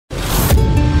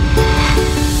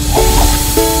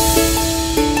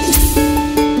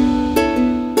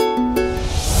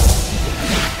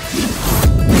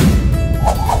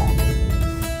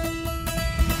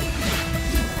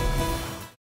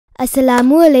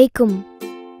Assalamu Alaikum.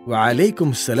 Wa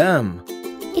Alaikum Salam.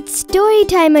 It's story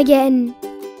time again.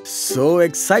 So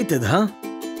excited, huh?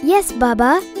 Yes,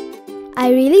 Baba.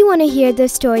 I really want to hear the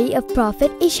story of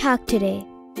Prophet Ishaq today.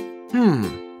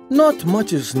 Not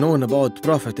much is known about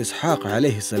Prophet Ishaq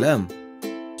alayhi salam.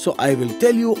 So I will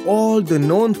tell you all the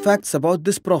known facts about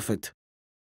this prophet.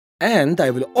 And I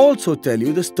will also tell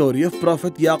you the story of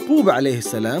Prophet Yaqub alayhi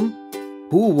salam,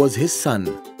 who was his son.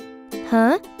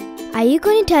 Huh? Are you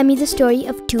going to tell me the story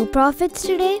of two prophets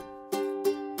today?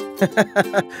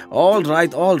 All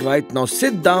right. Now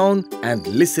sit down and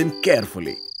listen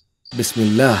carefully.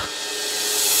 Bismillah.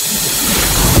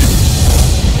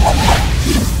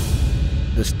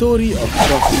 The story of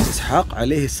Prophet Ishaq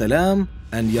alayhi salam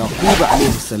and Yaqub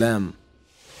alayhi salam.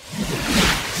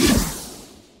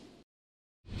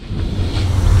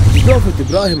 Prophet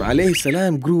Ibrahim alayhi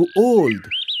salam grew old,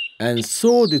 and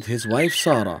so did his wife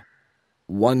Sarah.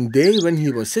 One day when he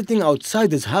was sitting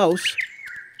outside his house,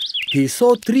 he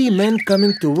saw three men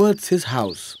coming towards his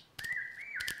house.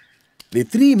 The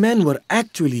three men were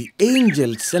actually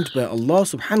angels sent by Allah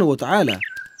subhanahu wa ta'ala.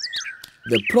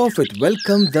 The Prophet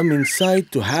welcomed them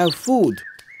inside to have food.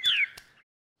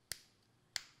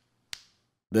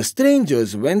 The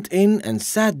strangers went in and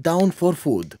sat down for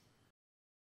food.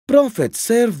 Prophet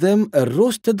served them a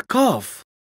roasted calf.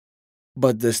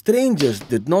 But the strangers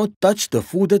did not touch the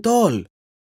food at all.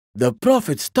 The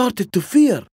Prophet started to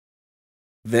fear.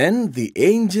 Then the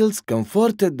angels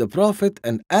comforted the Prophet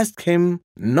and asked him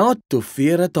not to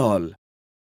fear at all.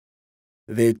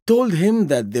 They told him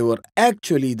that they were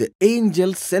actually the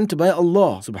angels sent by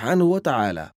Allah subhanahu wa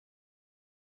ta'ala.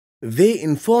 They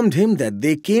informed him that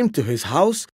they came to his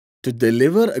house to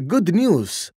deliver a good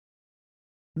news.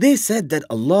 They said that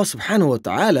Allah subhanahu wa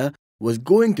ta'ala was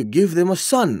going to give them a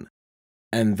son,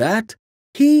 and that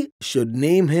he should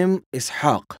name him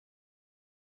Ishaq.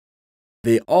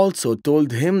 They also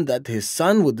told him that his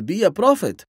son would be a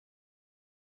prophet.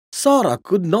 Sarah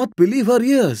could not believe her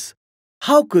ears.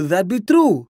 How could that be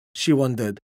true? She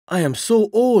wondered. I am so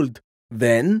old.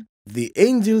 Then the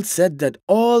angel said that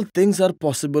all things are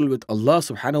possible with Allah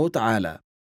subhanahu wa ta'ala.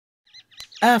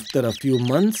 After a few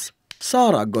months,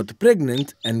 Sarah got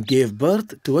pregnant and gave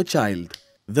birth to a child.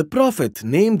 The Prophet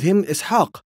named him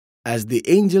Ishaq, as the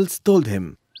angels told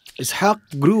him.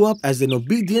 Ishaq grew up as an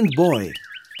obedient boy.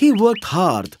 He worked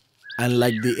hard, and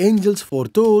like the angels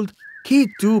foretold, he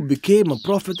too became a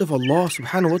prophet of Allah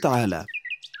subhanahu wa ta'ala.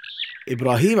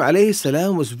 Ibrahim alayhi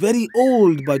salam was very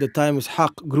old by the time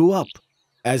Ishaq grew up.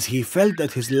 As he felt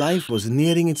that his life was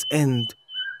nearing its end,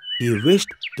 he wished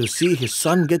to see his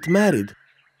son get married.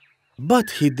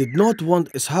 But he did not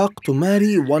want Ishaq to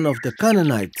marry one of the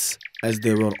Canaanites, as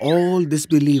they were all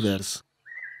disbelievers.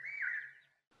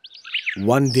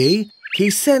 One day, he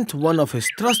sent one of his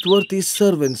trustworthy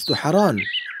servants to Haran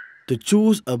to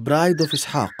choose a bride of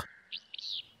Ishaq.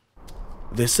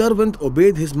 The servant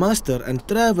obeyed his master and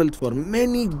traveled for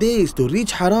many days to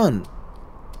reach Haran.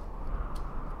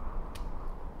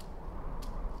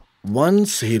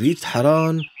 Once he reached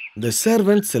Haran, the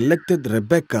servant selected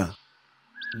Rebecca,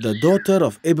 the daughter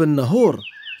of Ibn Nahor,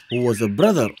 who was a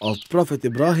brother of Prophet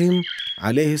Ibrahim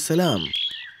alayhi salam.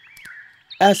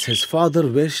 As his father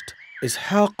wished,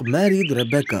 Ishaq married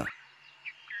Rebecca.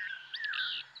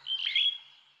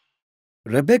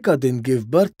 Rebecca didn't give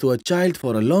birth to a child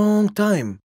for a long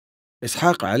time.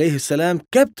 Ishaq alayhi salam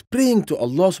kept praying to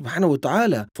Allah subhanahu wa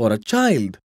ta'ala for a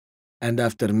child. And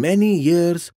after many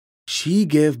years, she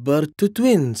gave birth to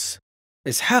twins.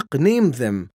 Ishaq named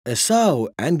them Esau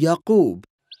and Yaqub.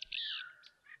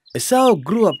 Esau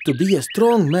grew up to be a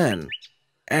strong man,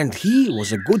 and he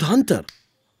was a good hunter.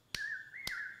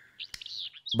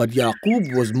 But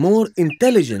Yaqub was more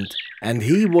intelligent, and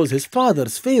he was his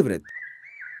father's favorite.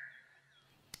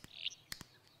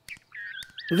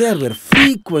 There were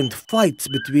frequent fights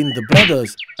between the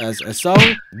brothers, as Esau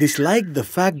disliked the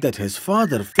fact that his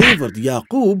father favored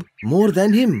Yaqub more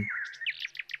than him.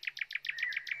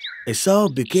 Esau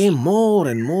became more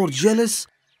and more jealous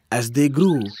as they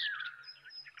grew.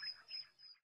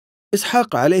 Ishaq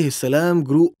alayhi salam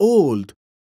grew old,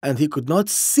 and he could not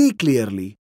see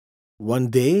clearly.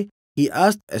 One day, he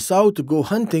asked Esau to go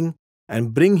hunting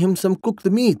and bring him some cooked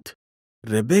meat.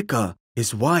 Rebecca,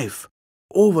 his wife,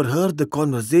 overheard the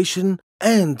conversation,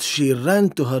 and she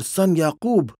ran to her son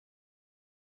Yaqub.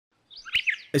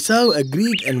 Esau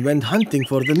agreed and went hunting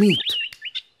for the meat.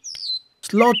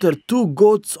 Slaughter 2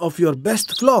 goats of your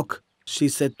best flock, she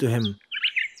said to him,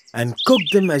 and cook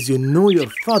them as you know your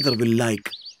father will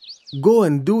like. Go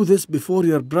and do this before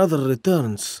your brother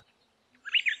returns.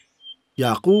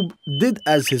 Yaqub did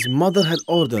as his mother had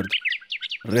ordered.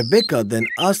 Rebekah then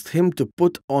asked him to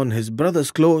put on his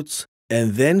brother's clothes,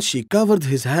 and then she covered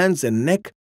his hands and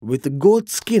neck with goat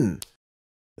skin.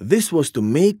 This was to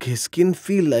make his skin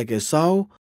feel like Esau,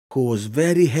 who was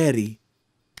very hairy.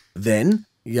 Then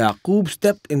Yaqub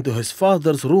stepped into his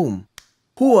father's room.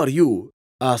 "Who are you?"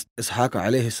 asked Ishaq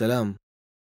alayhi salam.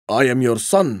 "I am your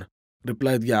son,"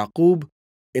 replied Yaqub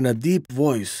in a deep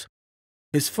voice.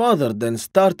 His father then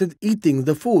started eating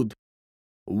the food.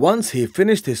 Once he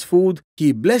finished his food,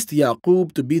 he blessed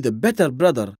Yaqub to be the better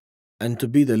brother and to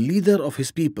be the leader of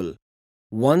his people.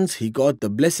 Once he got the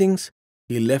blessings,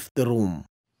 he left the room.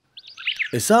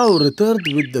 Esau returned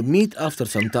with the meat after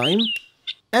some time,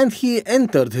 and he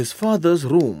entered his father's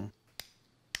room.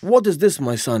 "What is this,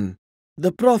 my son?"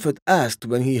 the prophet asked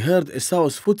when he heard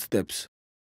Esau's footsteps.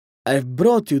 "I've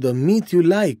brought you the meat you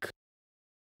like."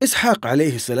 Ishaq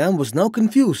alayhi salam was now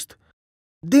confused.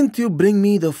 "Didn't you bring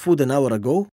me the food an hour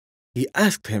ago?" he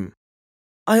asked him.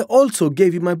 "I also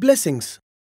gave you my blessings."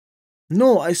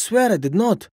 "No, I swear I did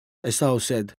not," Esau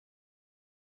said.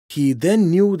 He then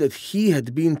knew that he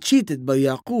had been cheated by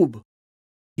Yaqub.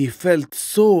 He felt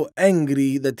so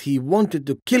angry that he wanted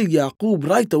to kill Yaqub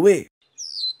right away.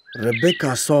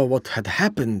 Rebekah saw what had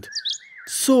happened.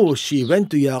 So she went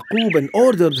to Yaqub and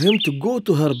ordered him to go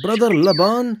to her brother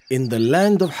Laban in the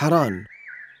land of Haran.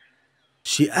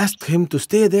 She asked him to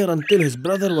stay there until his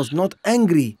brother was not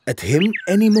angry at him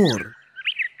anymore.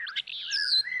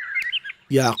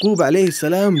 Yaqub alayhi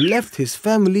salam left his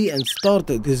family and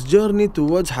started his journey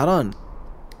towards Haran.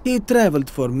 He traveled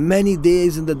for many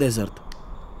days in the desert.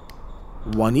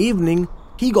 One evening,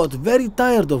 he got very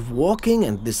tired of walking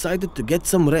and decided to get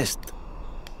some rest.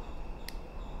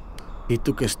 He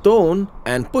took a stone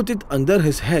and put it under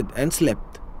his head and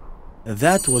slept.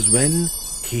 That was when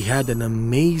he had an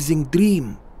amazing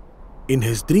dream. In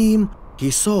his dream, he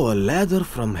saw a ladder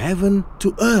from heaven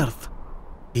to earth.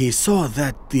 He saw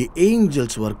that the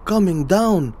angels were coming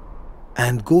down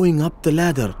and going up the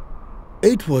ladder.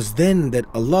 It was then that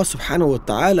Allah subhanahu wa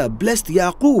ta'ala blessed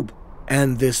Yaqub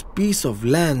and this piece of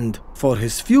land for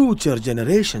his future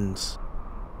generations.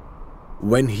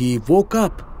 When he woke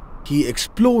up, he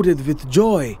exploded with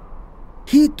joy.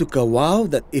 He took a vow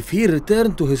that if he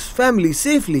returned to his family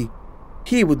safely,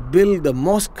 he would build a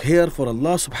mosque here for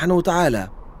Allah subhanahu wa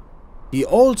ta'ala. He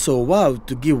also vowed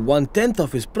to give 1/10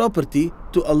 of his property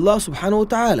to Allah subhanahu wa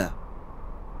ta'ala.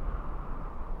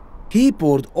 He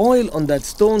poured oil on that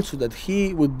stone so that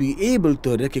he would be able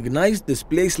to recognize this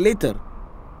place later.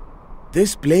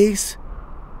 This place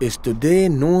is today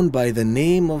known by the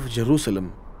name of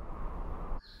Jerusalem.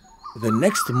 The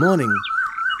next morning,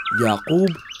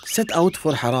 Yaqub set out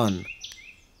for Haran.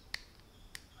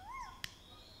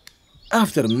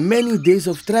 After many days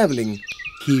of traveling,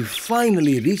 he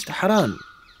finally reached Haran.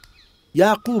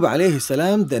 Yaqub alayhi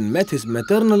salam then met his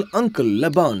maternal uncle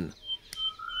Laban.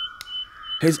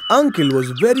 His uncle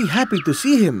was very happy to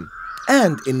see him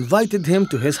and invited him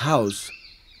to his house.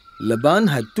 Laban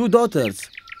had 2 daughters,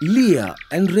 Leah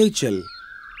and Rachel.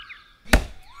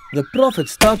 The Prophet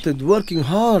started working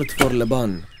hard for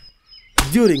Laban.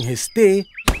 During his stay,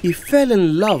 he fell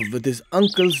in love with his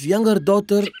uncle's younger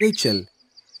daughter, Rachel.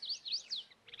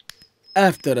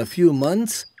 After a few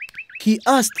months, he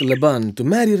asked Laban to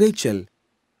marry Rachel.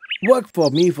 "Work for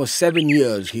me for 7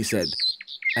 years," he said,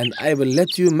 "and I will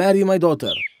let you marry my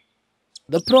daughter."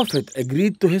 The Prophet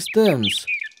agreed to his terms.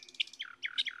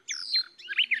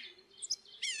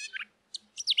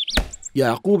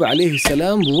 Yaqub alayhi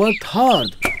salam worked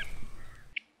hard,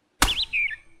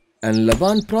 and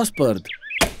Laban prospered.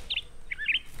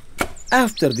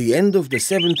 After the end of the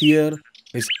 7th year,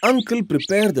 his uncle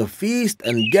prepared a feast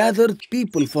and gathered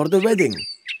people for the wedding.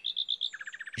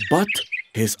 But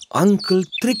his uncle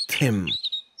tricked him,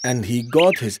 and he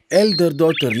got his elder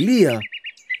daughter Leah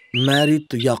married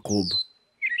to Yaqub.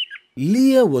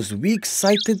 Leah was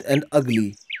weak-sighted and ugly.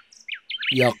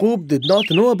 Yaqub did not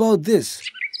know about this,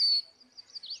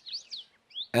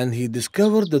 and he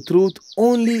discovered the truth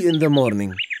only in the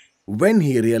morning. When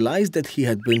he realized that he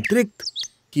had been tricked,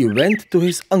 he went to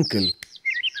his uncle.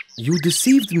 "You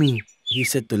deceived me," he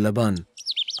said to Laban.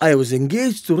 "I was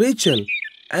engaged to Rachel,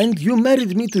 and you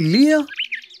married me to Leah?"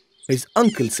 His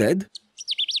uncle said,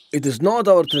 "It is not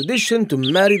our tradition to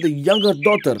marry the younger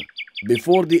daughter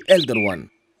before the elder one.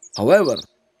 However,"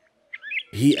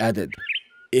 he added,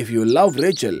 "if you love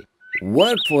Rachel,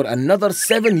 work for another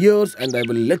 7 years and I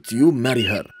will let you marry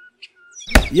her."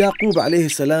 Yaqub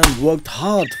alayhi salam worked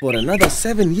hard for another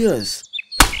 7 years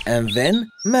and then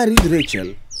married Rachel.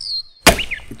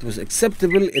 It was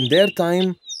acceptable in their time,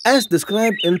 as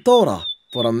described in Torah,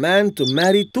 for a man to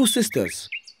marry 2 sisters.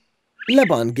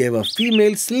 Laban gave a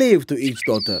female slave to each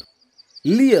daughter.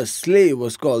 Leah's slave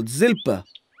was called Zilpah,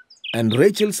 and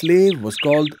Rachel's slave was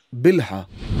called Bilhah.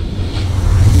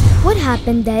 What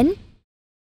happened then?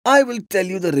 I will tell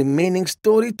you the remaining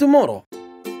story tomorrow.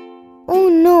 Oh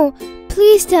no,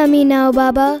 please tell me now,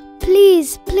 Baba.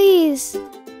 Please, please.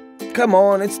 Come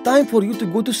on, it's time for you to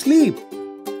go to sleep.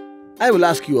 I will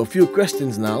ask you a few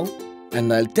questions now,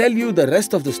 and I'll tell you the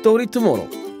rest of the story tomorrow.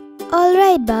 All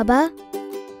right, Baba.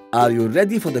 Are you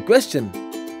ready for the question?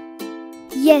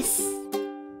 Yes.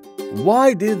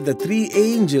 Why did the three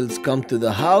angels come to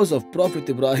the house of Prophet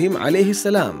Ibrahim alayhi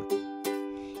salam?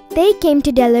 They came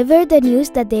to deliver the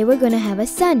news that they were going to have a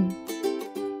son.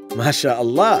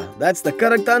 MashaAllah, that's the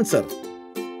correct answer.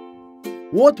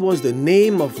 What was the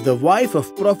name of the wife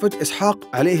of Prophet Ishaq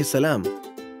alayhi salam?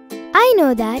 I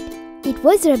know that. It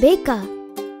was Rebecca.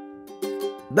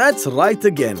 That's right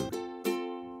again.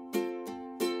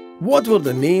 What were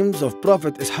the names of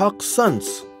Prophet Ishaq's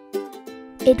sons?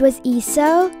 It was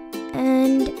Esau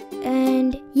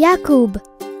and Yaqub.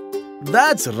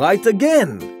 That's right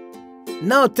again.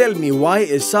 Now tell me why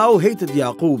Esau hated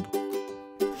Yaqub.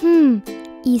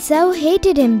 Esau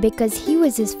hated him because he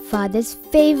was his father's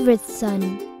favorite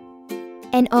son.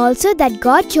 And also that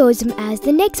God chose him as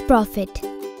the next prophet.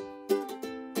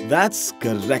 That's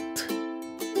correct.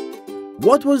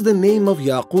 What was the name of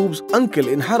Yaqub's uncle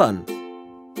in Haran?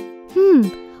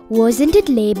 Wasn't it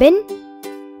Laban?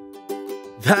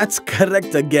 That's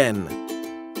correct again.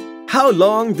 How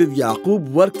long did Yaqub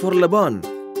work for Laban?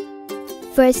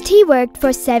 First he worked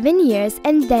for 7 years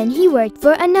and then he worked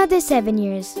for another 7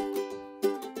 years.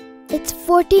 It's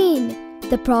 14.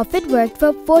 The Prophet worked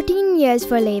for 14 years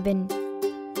for Laban.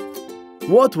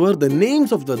 What were the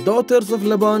names of the daughters of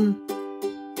Laban?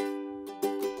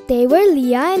 They were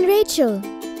Leah and Rachel.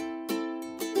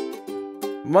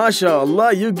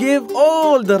 MashaAllah, you gave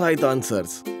all the right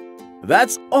answers.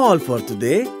 That's all for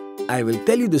today. I will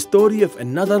tell you the story of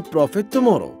another prophet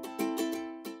tomorrow.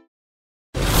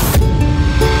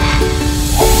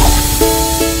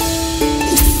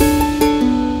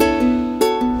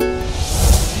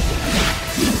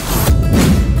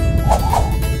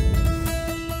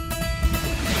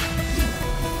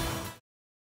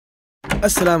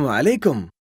 Assalamu Alaikum.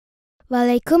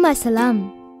 Walaikum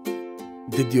Assalam.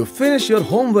 Did you finish your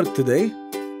homework today?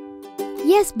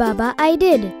 Yes, Baba, I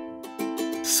did.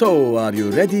 So, are you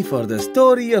ready for the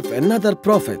story of another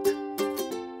prophet?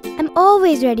 I'm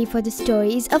always ready for the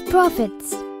stories of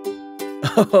prophets.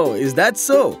 Oh, is that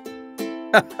so?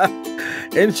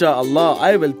 Insha'Allah,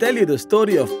 I will tell you the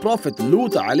story of Prophet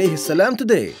Lut alayhi salam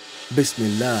today.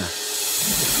 Bismillah.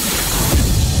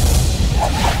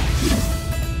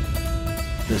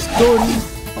 The story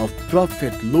of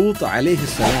Prophet Lut alayhi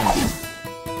salam.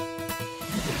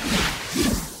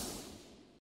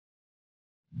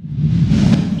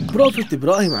 Prophet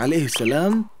Ibrahim alayhi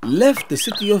salam left the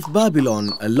city of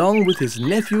Babylon along with his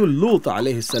nephew Lut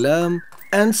alayhi salam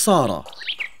and Sarah.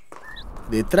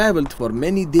 They traveled for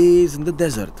many days in the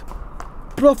desert.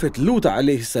 Prophet Lut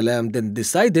alayhi salam then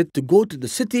decided to go to the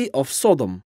city of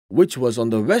Sodom, which was on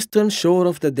the western shore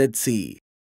of the Dead Sea.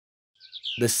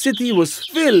 The city was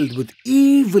filled with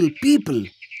evil people.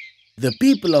 The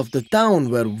people of the town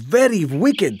were very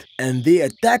wicked and they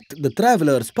attacked the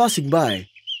travelers passing by.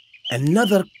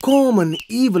 Another common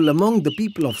evil among the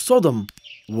people of Sodom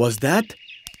was that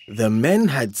the men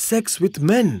had sex with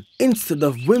men instead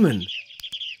of women.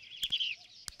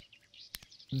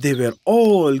 They were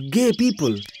all gay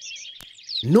people.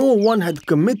 No one had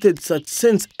committed such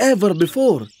sins ever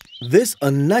before. This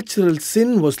unnatural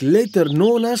sin was later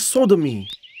known as sodomy,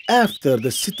 after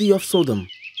the city of Sodom.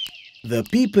 The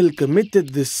people committed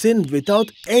this sin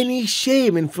without any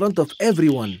shame in front of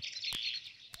everyone.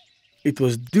 It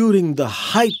was during the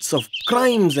heights of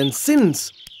crimes and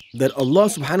sins that Allah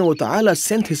subhanahu wa ta'ala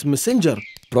sent His messenger,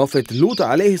 Prophet Lut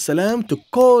alayhi salam, to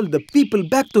call the people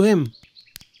back to Him.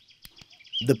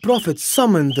 The Prophet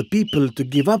summoned the people to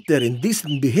give up their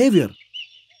indecent behavior,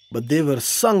 but they were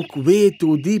sunk way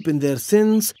too deep in their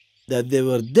sins that they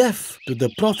were deaf to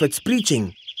the Prophet's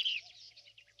preaching.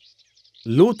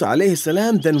 Lut alayhi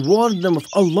salam then warned them of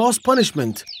Allah's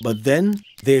punishment, but then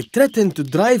they threatened to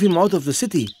drive him out of the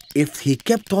city if he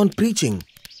kept on preaching.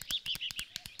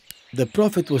 The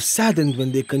Prophet was saddened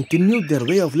when they continued their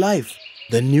way of life.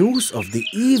 The news of the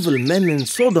evil men in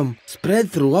Sodom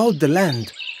spread throughout the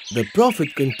land. The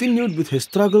Prophet continued with his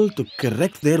struggle to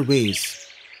correct their ways.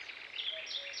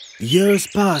 Years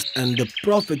passed and the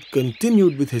Prophet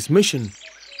continued with his mission.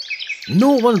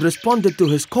 No one responded to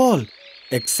his call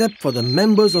except for the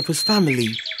members of his family.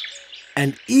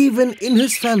 And even in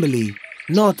his family,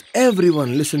 not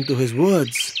everyone listened to his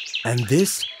words. And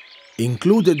this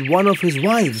included one of his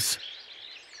wives.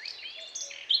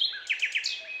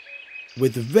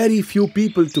 with very few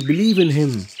people to believe in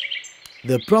him.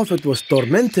 The Prophet was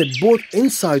tormented both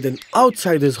inside and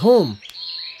outside his home.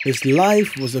 His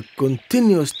life was a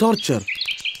continuous torture,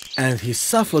 and he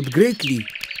suffered greatly.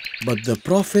 But the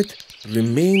Prophet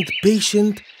remained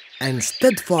patient and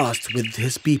steadfast with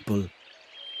his people.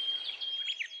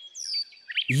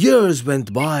 Years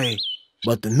went by,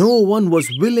 but no one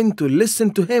was willing to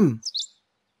listen to him.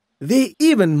 They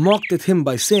even mocked at him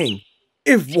by saying,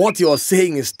 "If what you are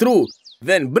saying is true,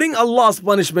 then bring Allah's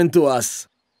punishment to us."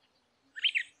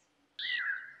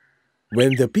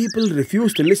 When the people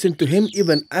refused to listen to him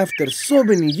even after so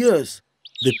many years,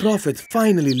 the Prophet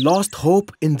finally lost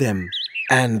hope in them.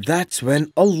 And that's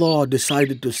when Allah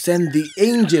decided to send the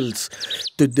angels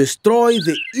to destroy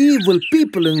the evil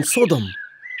people in Sodom.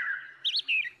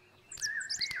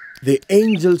 The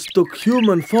angels took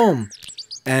human form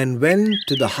and went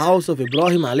to the house of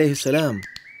Ibrahim alayhi salam.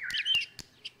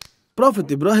 Prophet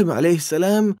Ibrahim alayhi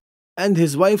salam and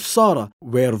his wife Sarah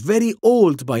were very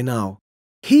old by now.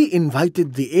 He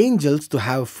invited the angels to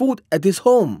have food at his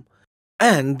home,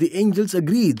 and the angels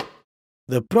agreed.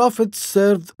 The Prophet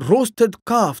served roasted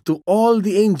calf to all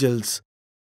the angels,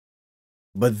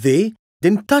 but they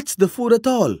didn't touch the food at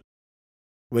all.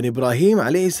 When Ibrahim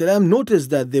alayhi salam noticed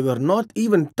that they were not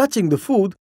even touching the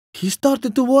food, he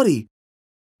started to worry,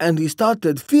 and he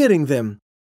started fearing them.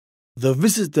 The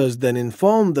visitors then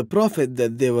informed the Prophet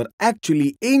that they were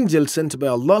actually angels sent by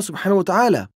Allah subhanahu wa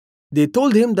ta'ala. They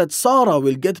told him that Sarah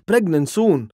will get pregnant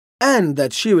soon and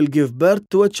that she will give birth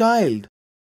to a child.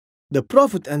 The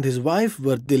Prophet and his wife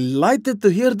were delighted to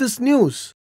hear this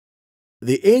news.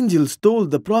 The angels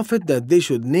told the Prophet that they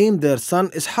should name their son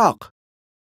Ishaq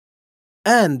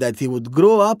and that he would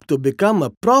grow up to become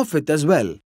a prophet as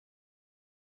well.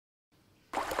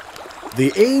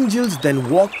 The angels then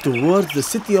walked towards the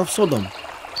city of Sodom.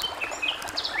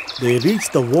 They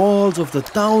reached the walls of the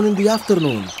town in the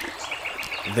afternoon.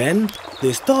 Then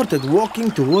they started walking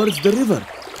towards the river.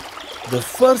 The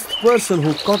first person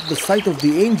who caught the sight of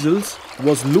the angels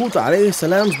was Lut alayhi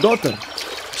salam's daughter.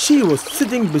 She was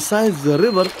sitting beside the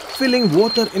river filling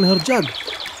water in her jug.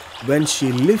 When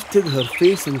she lifted her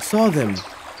face and saw them,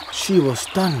 she was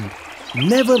stunned.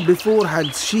 Never before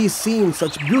had she seen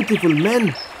such beautiful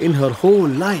men in her whole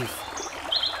life.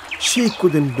 She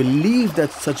couldn't believe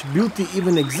that such beauty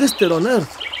even existed on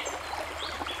earth.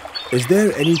 "Is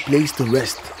there any place to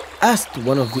rest?" asked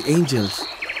one of the angels.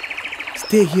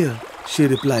 "Stay here," she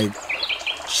replied.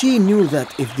 She knew that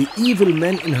if the evil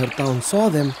men in her town saw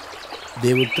them,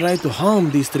 they would try to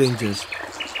harm these strangers.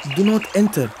 "Do not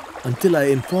enter until I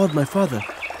inform my father,"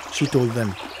 she told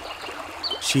them.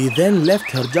 She then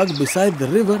left her jug beside the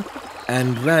river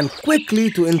and ran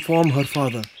quickly to inform her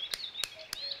father.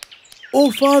 "Oh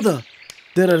father,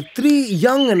 there are 3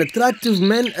 young and attractive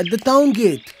men at the town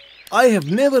gate. I have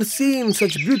never seen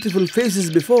such beautiful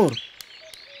faces before."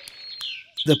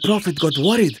 The Prophet got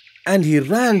worried and he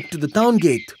ran to the town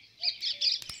gate.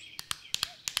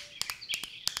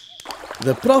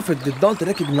 The Prophet did not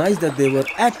recognize that they were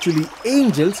actually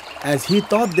angels, as he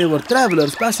thought they were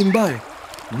travelers passing by.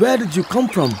 "Where did you come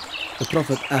from?" the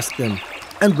Prophet asked them.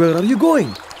 "And where are you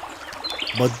going?"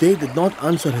 But they did not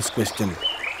answer his question.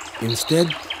 Instead,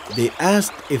 they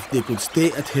asked if they could stay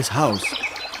at his house.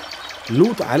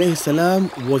 Lut alayhi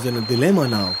salam was in a dilemma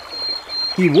now.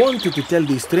 He wanted to tell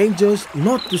these strangers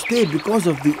not to stay because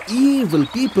of the evil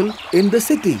people in the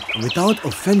city without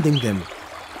offending them.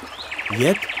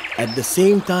 Yet, at the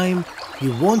same time, he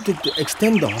wanted to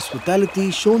extend the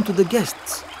hospitality shown to the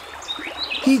guests.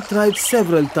 He tried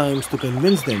several times to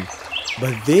convince them,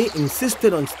 but they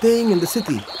insisted on staying in the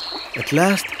city. At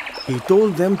last, he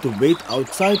told them to wait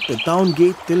outside the town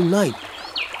gate till night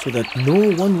so that no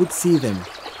one would see them.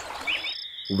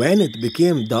 When it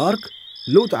became dark,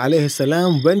 Lut alayhi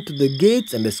salam went to the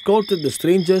gates and escorted the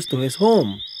strangers to his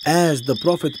home. As the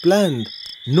Prophet planned,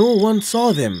 no one saw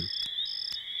them.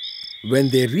 When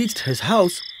they reached his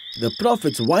house, the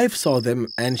Prophet's wife saw them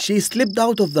and she slipped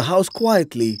out of the house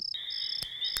quietly.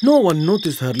 No one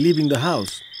noticed her leaving the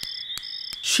house.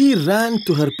 She ran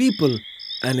to her people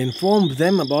and informed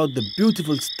them about the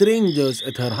beautiful strangers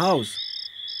at her house.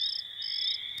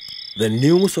 The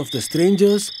news of the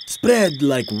strangers spread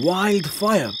like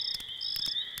wildfire.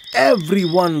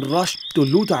 Everyone rushed to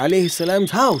Lut alayhi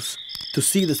salam's house to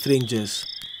see the strangers.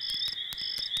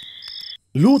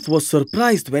 Lut was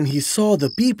surprised when he saw the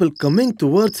people coming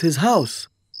towards his house.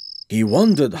 He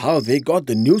wondered how they got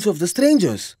the news of the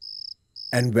strangers.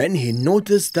 And when he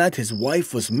noticed that his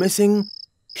wife was missing,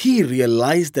 he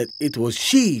realized that it was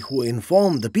she who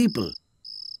informed the people.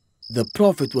 The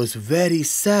Prophet was very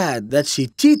sad that she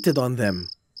cheated on them.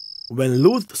 When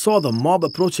Lut saw the mob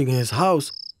approaching his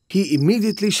house, he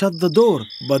immediately shut the door,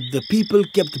 but the people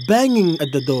kept banging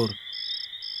at the door.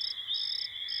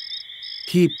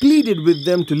 He pleaded with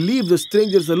them to leave the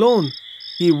strangers alone.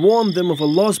 He warned them of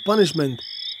Allah's punishment.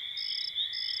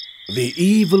 The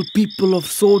evil people of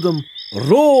Sodom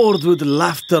roared with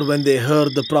laughter when they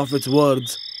heard the Prophet's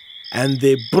words, and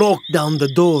they broke down the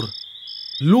door.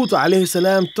 Lut alayhi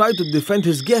salam tried to defend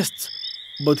his guests,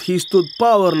 but he stood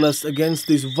powerless against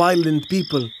these violent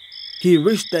people. He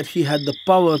wished that he had the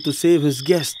power to save his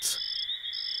guests.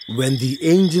 When the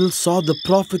angels saw the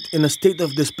Prophet in a state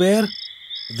of despair,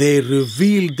 they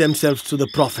revealed themselves to the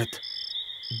Prophet.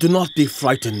 "Do not be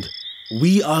frightened.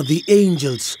 We are the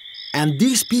angels, and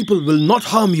these people will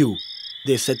not harm you,"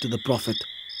 they said to the Prophet.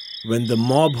 When the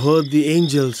mob heard the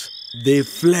angels, they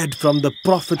fled from the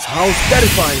Prophet's house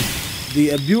terrified. They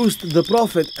abused the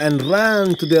Prophet and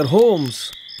ran to their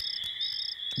homes.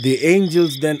 The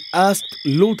angels then asked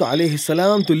Lut alayhi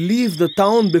salam to leave the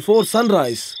town before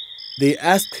sunrise. They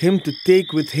asked him to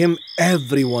take with him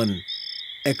everyone,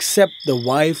 except the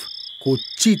wife who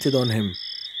cheated on him.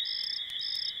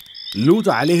 Lut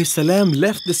alayhi salam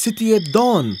left the city at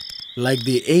dawn, like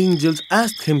the angels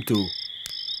asked him to.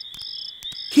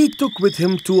 He took with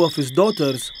him 2 of his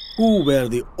daughters, who were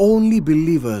the only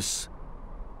believers.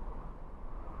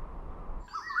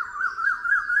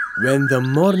 When the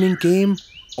morning came,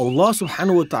 Allah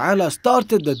subhanahu wa ta'ala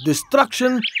started the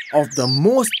destruction of the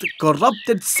most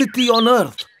corrupted city on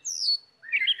earth.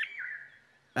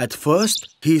 At first,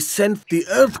 He sent the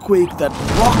earthquake that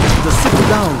rocked the city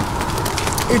down.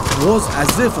 It was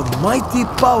as if a mighty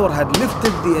power had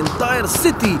lifted the entire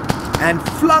city and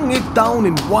flung it down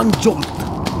in one jolt.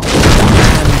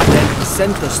 And then He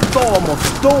sent a storm of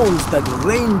stones that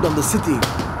rained on the city.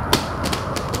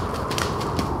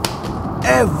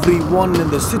 Everyone in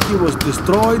the city was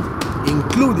destroyed,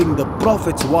 including the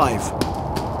Prophet's wife.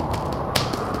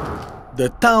 The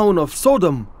town of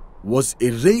Sodom was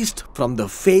erased from the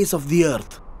face of the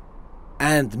earth,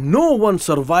 and no one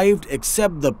survived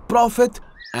except the Prophet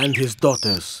and his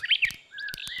daughters.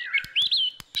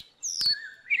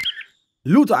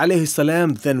 Lut alayhi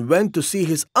salam then went to see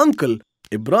his uncle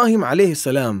Ibrahim alayhi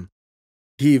salam.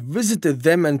 He visited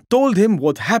them and told him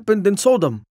what happened in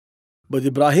Sodom. But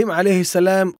Ibrahim alayhi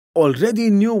salam already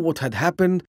knew what had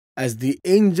happened, as the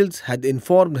angels had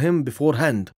informed him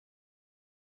beforehand.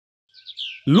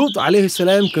 Lut alayhi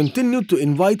salam continued to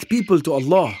invite people to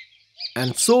Allah,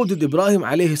 and so did Ibrahim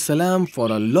alayhi salam for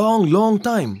a long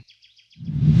time.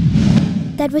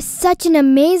 That was such an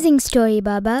amazing story,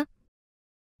 Baba.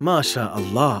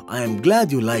 MashaAllah, I am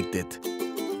glad you liked it.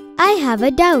 I have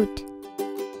a doubt.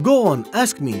 Go on,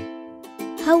 ask me.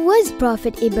 How was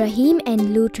Prophet Ibrahim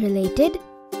and Lut related?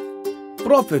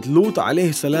 Prophet Lut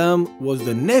alayhi salam was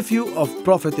the nephew of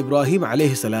Prophet Ibrahim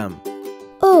alayhi salam.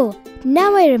 Oh,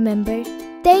 now I remember.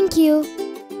 Thank you.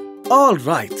 All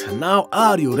right, now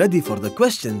are you ready for the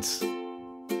questions?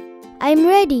 I'm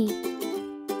ready.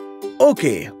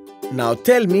 Okay, now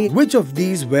tell me which of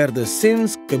these were the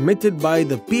sins committed by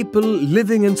the people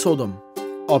living in Sodom?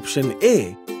 Option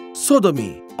A,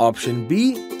 sodomy. Option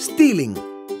B, stealing.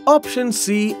 Option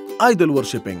C, idol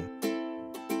worshipping.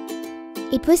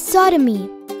 It was sodomy.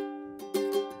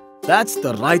 That's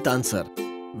the right answer.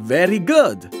 Very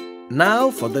good. Now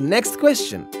for the next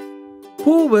question.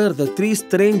 Who were the 3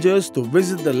 strangers to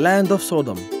visit the land of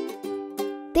Sodom?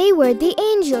 They were the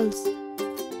angels.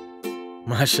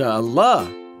 MashaAllah,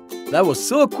 that was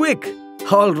so quick.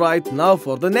 All right, now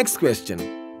for the next question.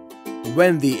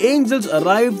 When the angels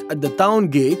arrived at the town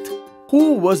gate,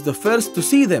 who was the first to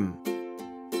see them?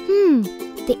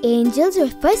 The angels were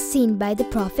first seen by the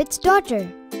Prophet's daughter.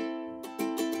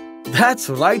 That's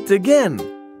right again.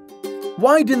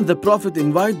 Why didn't the Prophet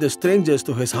invite the strangers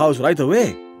to his house right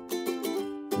away?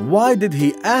 Why did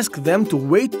he ask them to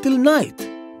wait till night?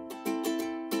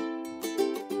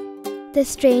 The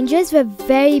strangers were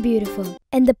very beautiful,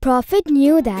 and the Prophet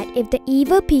knew that if the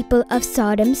evil people of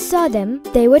Sodom saw them,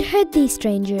 they would hurt these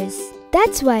strangers.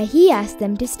 That's why he asked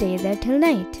them to stay there till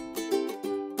night.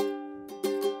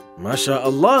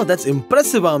 MashaAllah, that's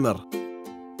impressive, Amir.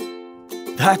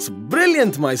 That's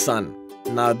brilliant, my son.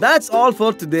 Now that's all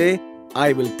for today.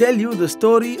 I will tell you the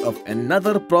story of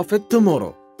another prophet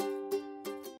tomorrow.